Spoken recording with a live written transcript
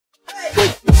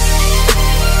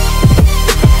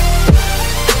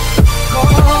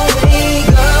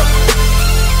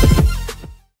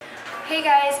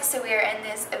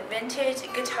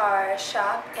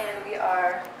shop and we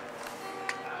are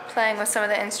playing with some of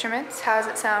the instruments. How does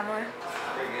it sound, Will?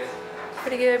 Pretty good.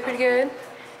 Pretty good, pretty good.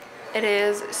 It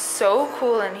is so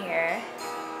cool in here.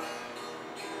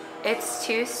 It's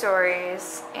 2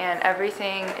 stories and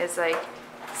everything is like,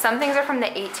 some things are from the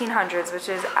 1800s, which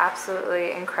is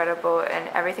absolutely incredible, and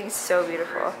everything's so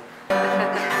beautiful.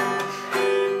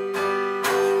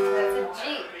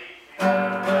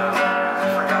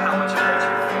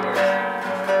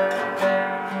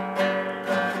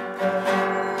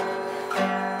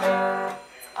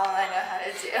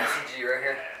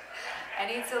 I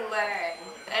need to learn.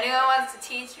 If anyone wants to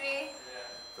teach me,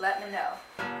 let me know.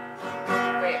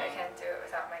 Wait, I can't do it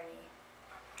without my knee.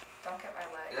 Don't get my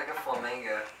leg. You're like a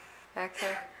flamingo.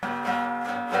 Okay.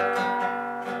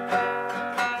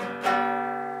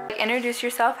 Introduce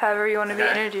yourself however you want to be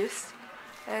introduced.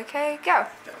 Okay, go.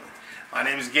 My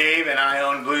name is Gabe and I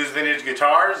own Blues Vintage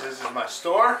Guitars. This is my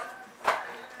store.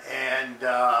 And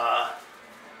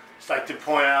just like to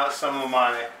point out some of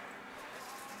my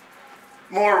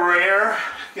more rare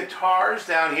guitars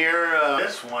down here.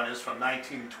 This one is from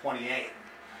 1928.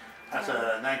 That's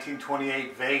a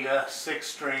 1928 Vega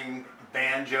 6-string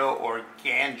banjo or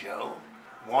ganjo,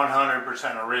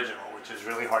 100% original, which is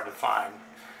really hard to find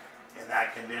in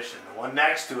that condition. The one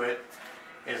next to it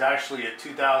is actually a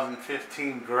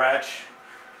 2015 Gretsch.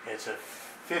 It's a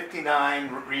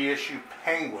 59 reissue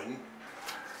Penguin.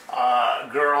 A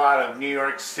girl out of New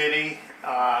York City.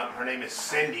 Her name is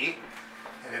Cindy.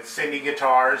 And it's Cindy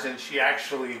Guitars, and she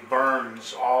actually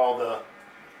burns all the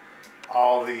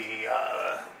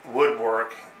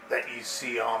woodwork that you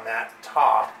see on that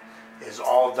top is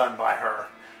all done by her,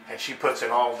 and she puts it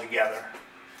all together.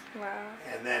 Wow.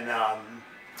 And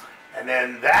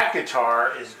then that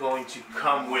guitar is going to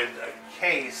come with a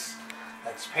case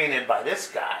that's painted by this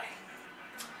guy.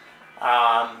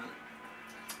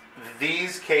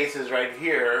 These cases right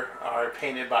here are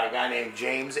painted by a guy named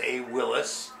James A.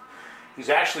 Willis, who's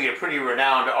actually a pretty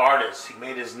renowned artist. He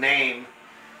made his name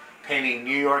painting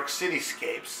New York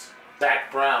cityscapes.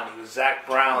 Zach Brown. He was Zach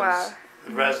Brown's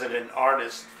resident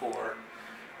artist for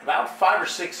about 5 or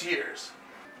 6 years.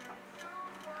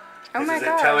 Oh my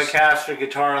gosh. This is a Telecaster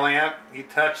guitar lamp. You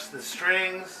touch the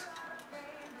strings.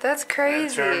 That's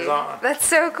crazy. And it turns on. That's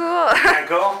so cool. Isn't that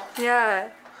cool? Yeah.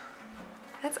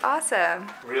 That's awesome.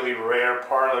 Really rare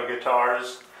parlor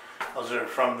guitars. Those are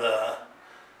from the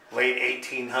late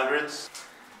 1800s.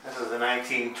 This is a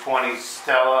 1920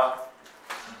 Stella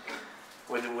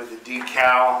with the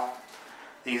decal.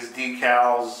 These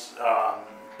decals,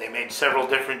 they made several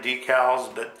different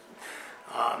decals, but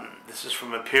this is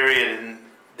from a period in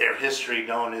their history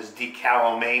known as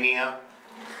Decalomania.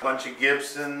 A bunch of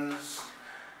Gibsons.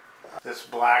 This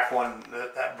black one,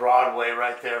 that Broadway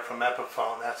right there from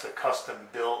Epiphone, that's a custom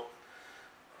built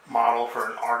model for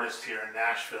an artist here in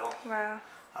Nashville. Wow.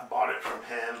 I bought it from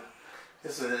him.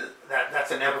 This is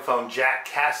that's an Epiphone Jack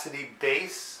Cassidy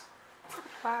bass.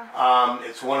 Wow.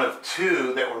 It's one of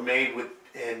 2 that were made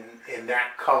in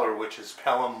that color, which is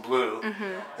Pelham Blue.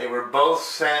 Mm-hmm. They were both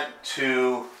sent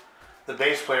to the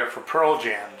bass player for Pearl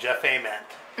Jam, Jeff Ament.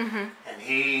 Mm-hmm. And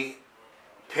he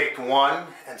picked one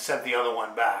and sent the other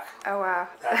one back. Oh wow.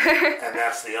 And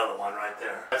that's the other one right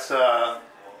there. That's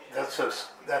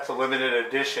a limited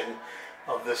edition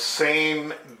of the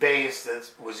same bass that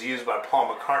was used by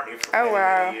Paul McCartney for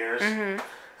many years. Mm-hmm.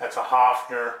 That's a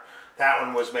Hofner. That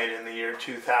one was made in the year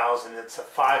 2000. It's a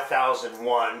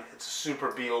 5001. It's a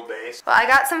Super Beetle bass. Well, I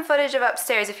got some footage of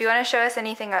upstairs. If you want to show us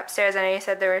anything upstairs, I know you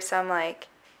said there were some like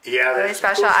really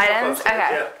special items. Okay.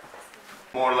 Yeah.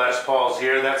 More Les Pauls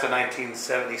here. That's a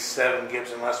 1977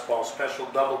 Gibson Les Paul Special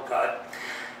Double Cut,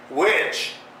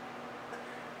 which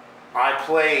I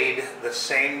played the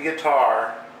same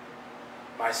guitar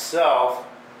myself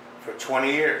for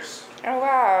 20 years. Oh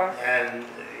wow. And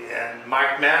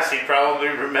Mike Massey probably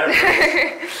remembers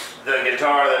the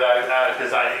guitar that I had,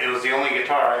 because it was the only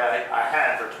guitar I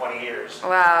had for 20 years.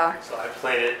 Wow. So I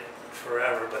played it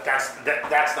forever, but that's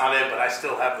not it, but I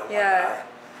still have the one guy.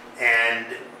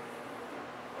 And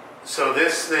so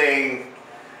this thing,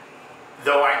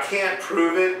 though I can't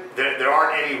prove it, there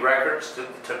aren't any records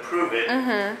to prove it.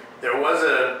 Mm-hmm. There was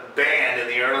a band in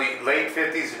the late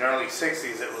 50s and early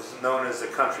 60s that was known as the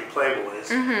Country Playboys.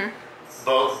 Mm-hmm.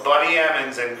 Both Buddy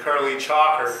Emmons and Curly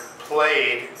Chalker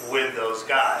played with those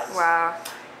guys. Wow.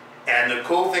 And the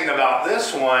cool thing about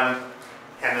this one,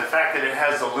 and the fact that it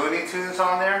has the Looney Tunes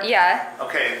on there. Yeah.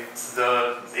 Okay,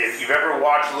 if you've ever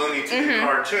watched Looney Tunes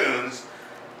cartoons,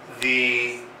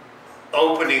 the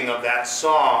opening of that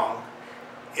song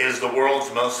is the world's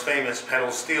most famous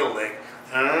pedal steel lick.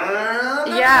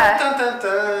 Yeah.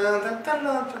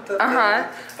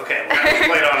 Okay, well, that was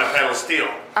played on a pedal steel.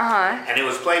 And it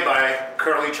was played by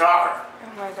Curly Chalker.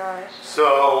 Oh my gosh.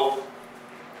 So,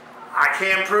 I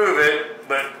can't prove it,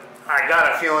 but I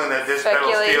got a feeling that this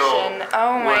pedal steel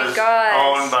was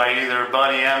owned by either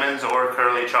Buddy Emmons or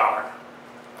Curly Chalker.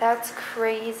 That's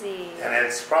crazy. And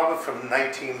it's probably from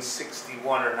 1961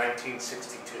 or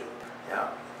 1962. Yeah.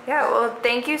 Yeah, well,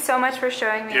 thank you so much for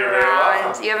showing me You're very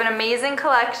around. welcome. You have an amazing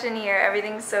collection here.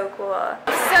 Everything's so cool.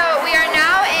 So we are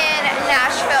now in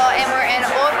Nashville and we're in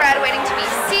Ole Red waiting to be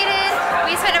seated.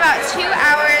 We spent about 2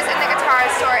 hours in the guitar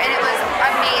store and it was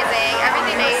amazing.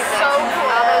 Everything is so cool.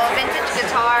 All those vintage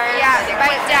guitars. Yeah,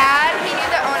 my dad, he knew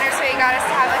the owner, so he got us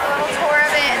to have like a little tour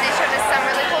of it and they showed us some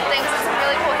really cool things and some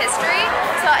really cool history.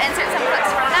 So I'll insert some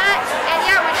clips from that. And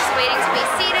yeah, we're just waiting to be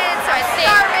seated. So I think,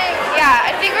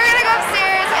 I think we're gonna go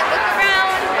upstairs and look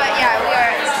around. But yeah, we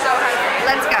are so hungry.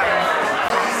 Let's go.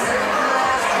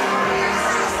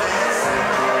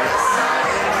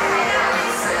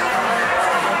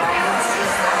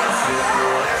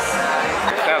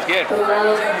 Sounds good.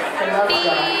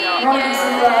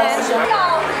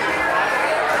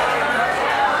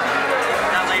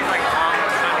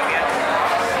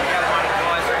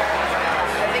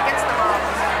 I think it's the mom.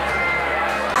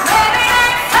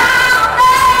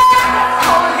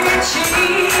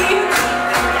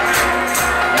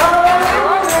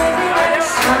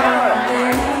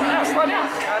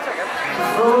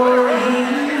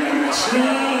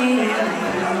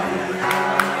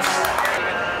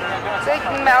 It's like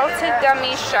melted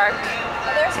gummy shark.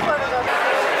 Oh, there's portable.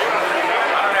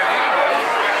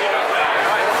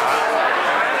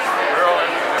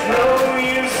 No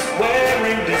use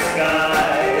wearing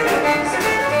disguise.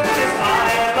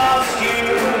 I lost you,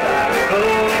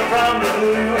 going from the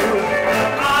blue.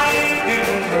 I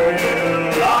didn't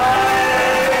realize.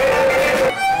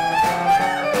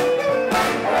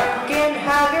 Can't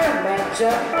have your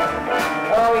matchup.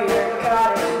 Oh, your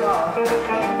cottage lawn.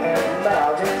 But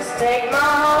I'll just take my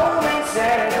home and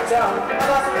send it down. I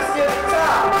lost it still at the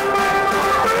top.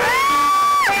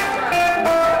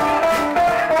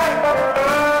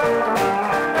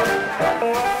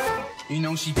 You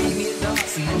know she beat me at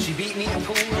darts and then she beat me at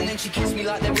pool and then she kissed me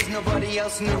like there was nobody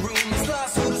else in the room. This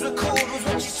last orders record was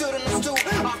when she stood on the stool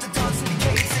after dancing the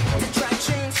case with the track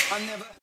tunes. I never